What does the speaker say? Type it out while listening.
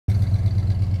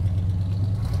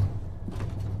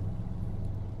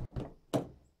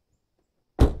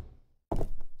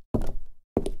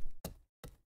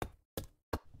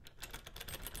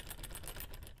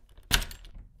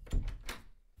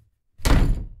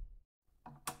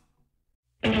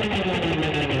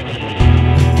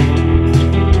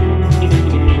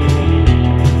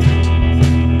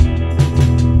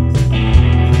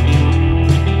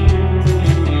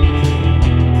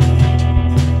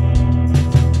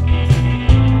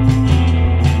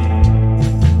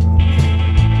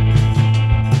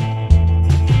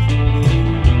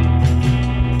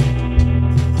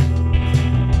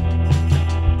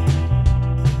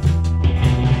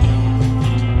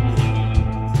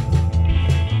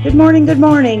Good morning, good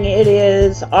morning. It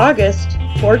is August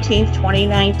 14th,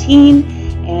 2019,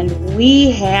 and we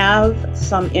have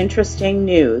some interesting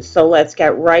news. So let's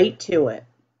get right to it.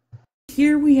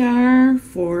 Here we are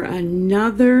for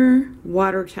another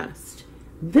water test.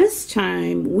 This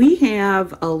time we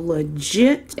have a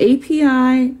legit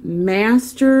API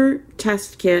master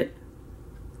test kit.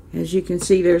 As you can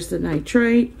see, there's the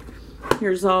nitrate.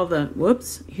 Here's all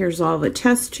the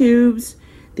test tubes,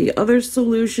 the other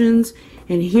solutions.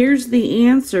 And here's the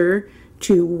answer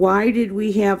to why did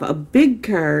we have a big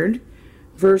card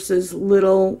versus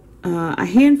a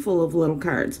handful of little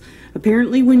cards.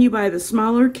 Apparently when you buy the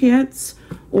smaller kits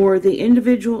or the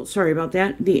individual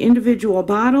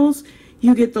bottles,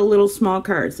 you get the little small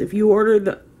cards. If you order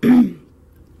the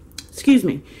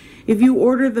if you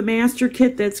order the master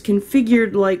kit that's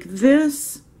configured like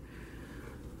this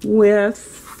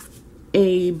with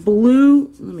a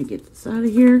blue, let me get this out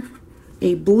of here,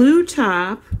 a blue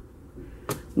top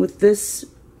with this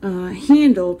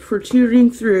handle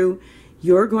protruding through,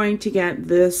 you're going to get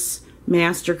this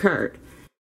master card.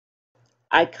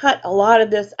 I cut a lot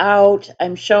of this out.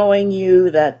 I'm showing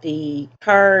you that the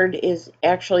card is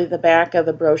actually the back of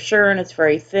the brochure and it's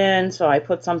very thin, so I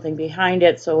put something behind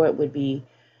it so it would be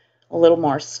a little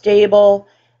more stable.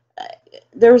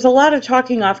 There was a lot of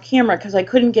talking off camera because I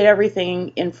couldn't get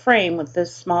everything in frame with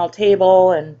this small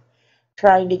table and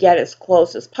trying to get as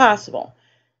close as possible.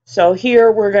 So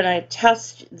here we're going to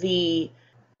test the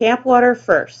tap water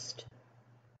first.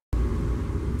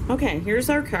 Okay,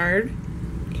 here's our card.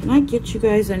 Can I get you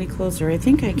guys any closer? I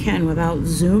think I can without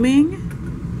zooming.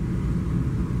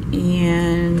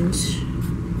 And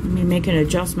let me make an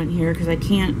adjustment here because I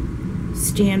can't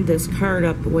stand this card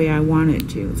up the way I want it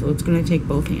to. So it's going to take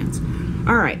both hands.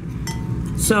 All right,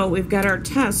 so we've got our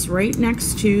tests right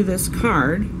next to this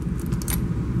card.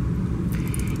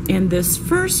 And this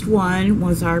first one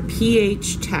was our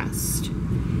pH test.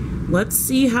 Let's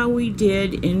see how we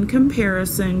did in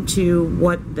comparison to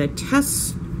what the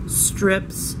test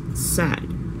strips said.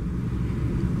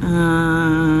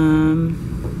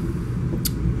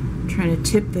 Trying to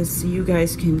tip this so you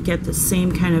guys can get the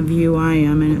same kind of view I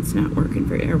am, and it's not working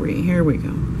very. Here we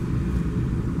go.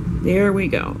 There we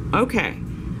go. Okay.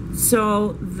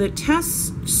 So the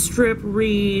test strip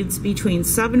reads between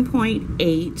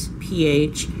 7.8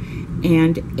 pH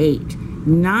and 8,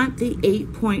 not the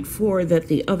 8.4 that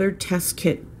the other test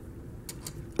kit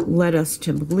led us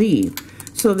to believe.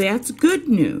 So that's good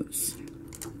news.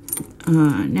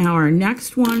 Now our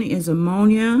next one is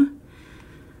ammonia,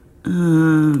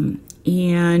 and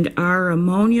our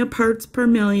ammonia parts per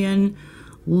million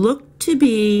look to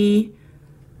be,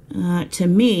 to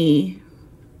me,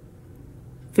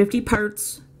 50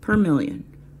 parts per million.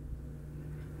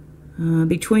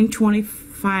 Between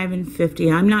 25 and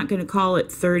 50. I'm not going to call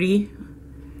it 30.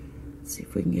 Let's see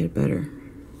if we can get it better.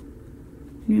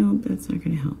 No, that's not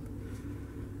going to help.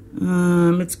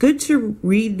 It's good to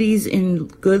read these in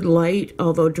good light,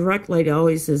 although direct light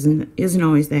always isn't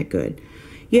always that good.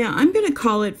 Yeah, I'm going to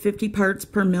call it 50 parts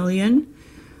per million,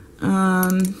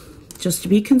 just to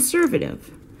be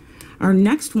conservative. Our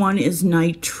next one is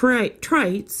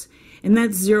nitrates, and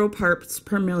that's 0 parts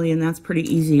per million. That's pretty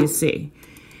easy to see.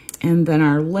 And then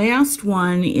our last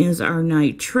one is our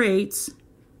nitrates,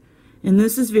 and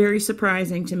this is very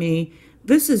surprising to me.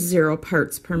 This is 0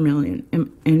 parts per million,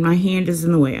 and my hand is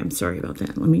in the way. I'm sorry about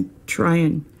that. Let me try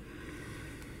and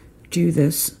do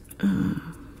this.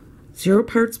 0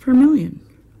 parts per million.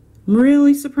 I'm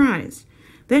really surprised.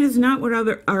 That is not what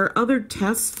our other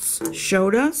tests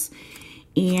showed us,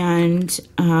 and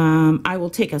I will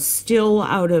take a still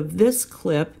out of this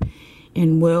clip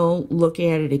and we'll look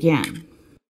at it again.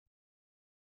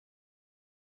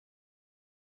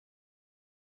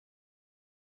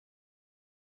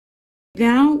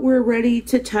 Now we're ready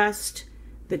to test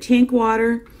the tank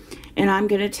water, and I'm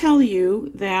going to tell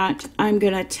you that I'm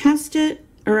going to test it,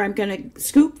 or I'm going to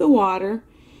scoop the water,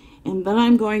 and then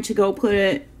I'm going to go put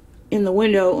it in the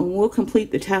window, and we'll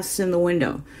complete the tests in the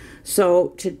window. So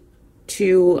to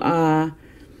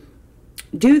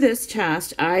do this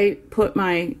test, I put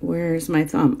my, where's my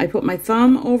thumb? I put my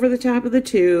thumb over the top of the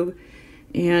tube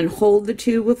and hold the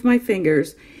tube with my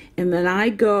fingers, and then I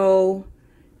go,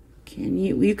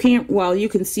 you can't, well, you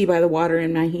can see by the water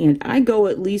in my hand. I go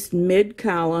at least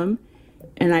mid-column,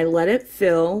 and I let it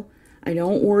fill. I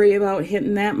don't worry about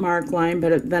hitting that mark line,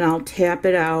 but then I'll tap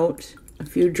it out a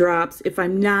few drops if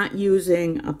I'm not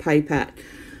using a pipette.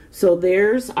 So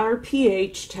there's our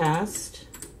pH test.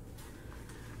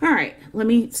 All right, let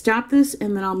me stop this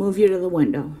and then I'll move you to the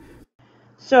window.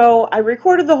 So I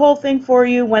recorded the whole thing for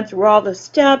you, went through all the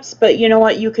steps, but you know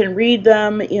what? You can read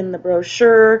them in the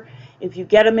brochure if you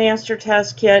get a master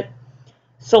test kit.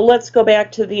 So let's go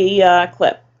back to the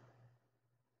clip.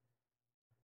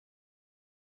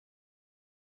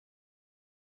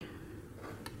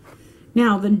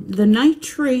 Now the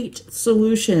nitrate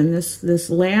solution, this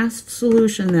last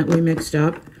solution that we mixed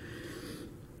up,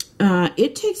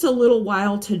 it takes a little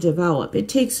while to develop. It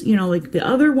takes, you know, like the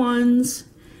other ones,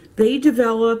 they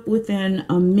develop within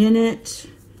a minute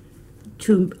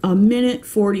to a minute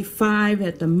 45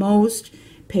 at the most.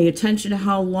 Pay attention to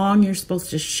how long you're supposed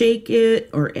to shake it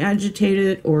or agitate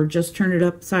it or just turn it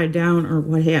upside down or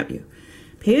what have you.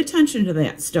 Pay attention to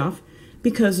that stuff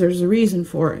because there's a reason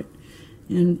for it.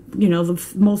 And, you know, the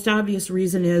most obvious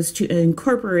reason is to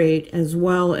incorporate as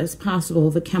well as possible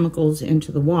the chemicals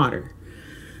into the water.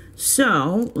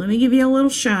 So, let me give you a little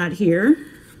shot here.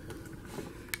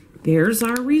 There's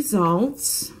our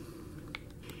results.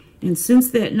 And since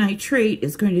that nitrate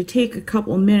is going to take a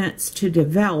couple minutes to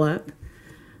develop,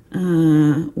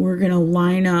 we're going to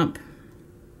line up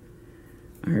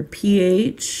our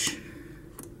pH.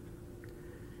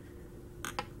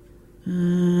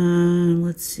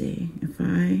 Let's see if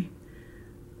let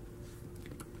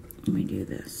me do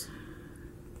this.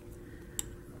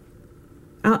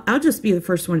 I'll just be the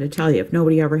first one to tell you if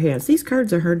nobody ever has. These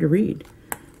cards are hard to read.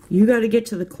 You got to get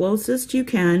to the closest you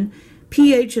can.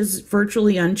 pH is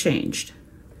virtually unchanged.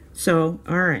 So,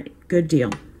 all right, good deal.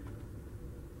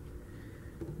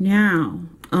 Now,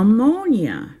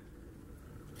 ammonia.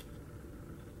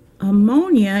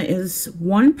 Ammonia is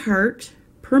 1 part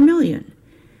per million.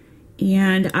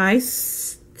 And I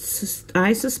suspect,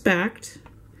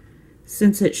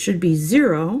 since it should be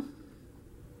 0,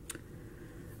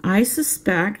 I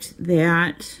suspect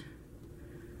that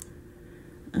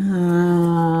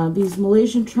these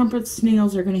Malaysian trumpet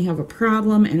snails are going to have a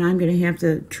problem, and I'm going to have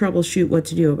to troubleshoot what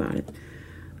to do about it.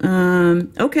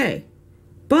 Okay,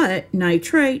 but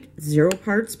nitrate, 0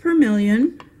 parts per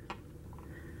million.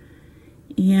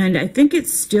 And I think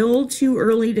it's still too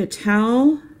early to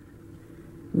tell,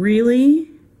 really,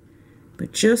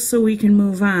 but just so we can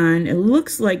move on, it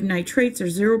looks like nitrates are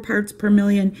 0 parts per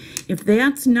million. If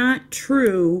that's not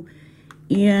true,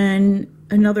 in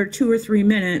another 2 or 3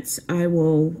 minutes, I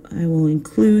will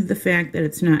include the fact that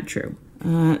it's not true.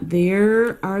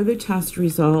 There are the test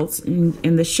results,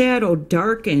 and the shadow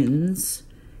darkens.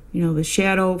 You know, the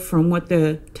shadow from what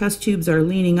the test tubes are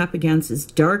leaning up against is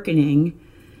darkening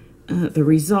the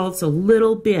results a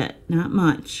little bit, not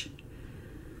much.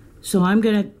 So I'm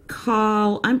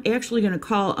actually going to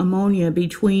call ammonia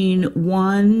between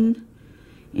 1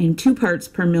 and 2 parts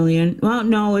per million. Well,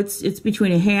 no, it's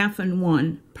between 1/2 and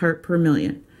 1 part per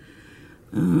million.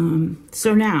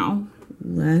 So now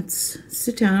let's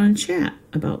sit down and chat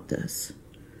about this.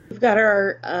 We've got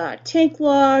our tank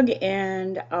log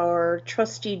and our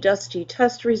trusty dusty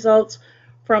test results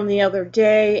from the other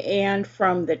day and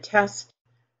from the test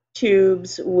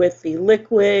tubes with the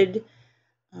liquid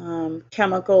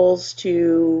chemicals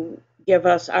to give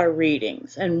us our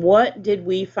readings. And what did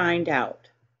we find out?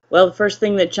 Well, the first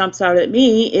thing that jumps out at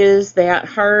me is that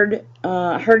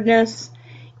hardness,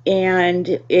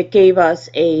 and it gave us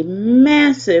a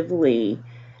massively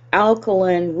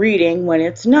alkaline reading when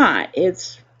it's not.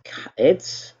 It's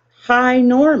high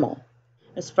normal.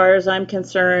 As far as I'm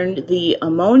concerned, the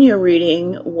ammonia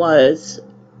reading was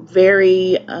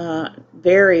very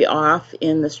off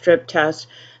in the strip test,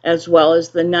 as well as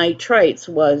the nitrates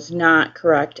was not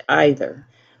correct either.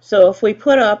 So if we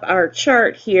put up our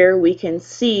chart here, we can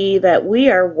see that we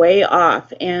are way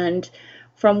off, and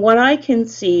from what I can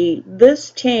see, this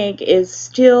tank is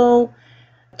still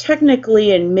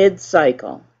technically in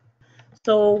mid-cycle.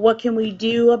 So what can we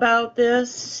do about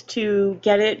this to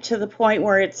get it to the point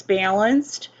where it's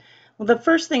balanced? Well, the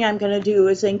first thing I'm going to do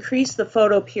is increase the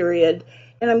photo period,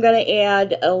 and I'm going to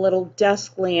add a little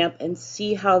desk lamp and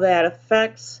see how that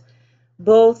affects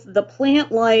both the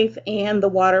plant life and the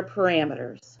water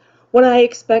parameters. What I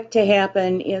expect to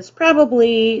happen is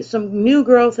probably some new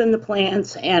growth in the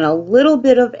plants and a little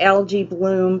bit of algae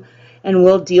bloom, and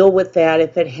we'll deal with that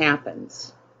if it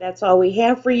happens. That's all we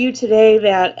have for you today,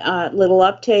 that little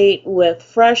update with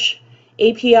fresh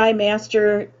API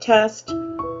master test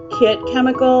kit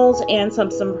chemicals and some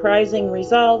surprising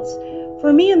results.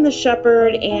 For me and the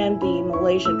shepherd and the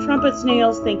Malaysian trumpet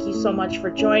snails, thank you so much for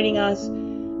joining us.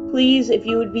 Please, if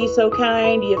you would be so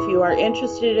kind, if you are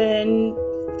interested in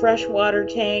freshwater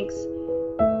tanks,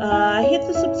 hit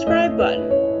the subscribe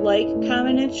button, like,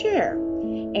 comment, and share.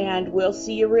 And we'll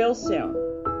see you real soon.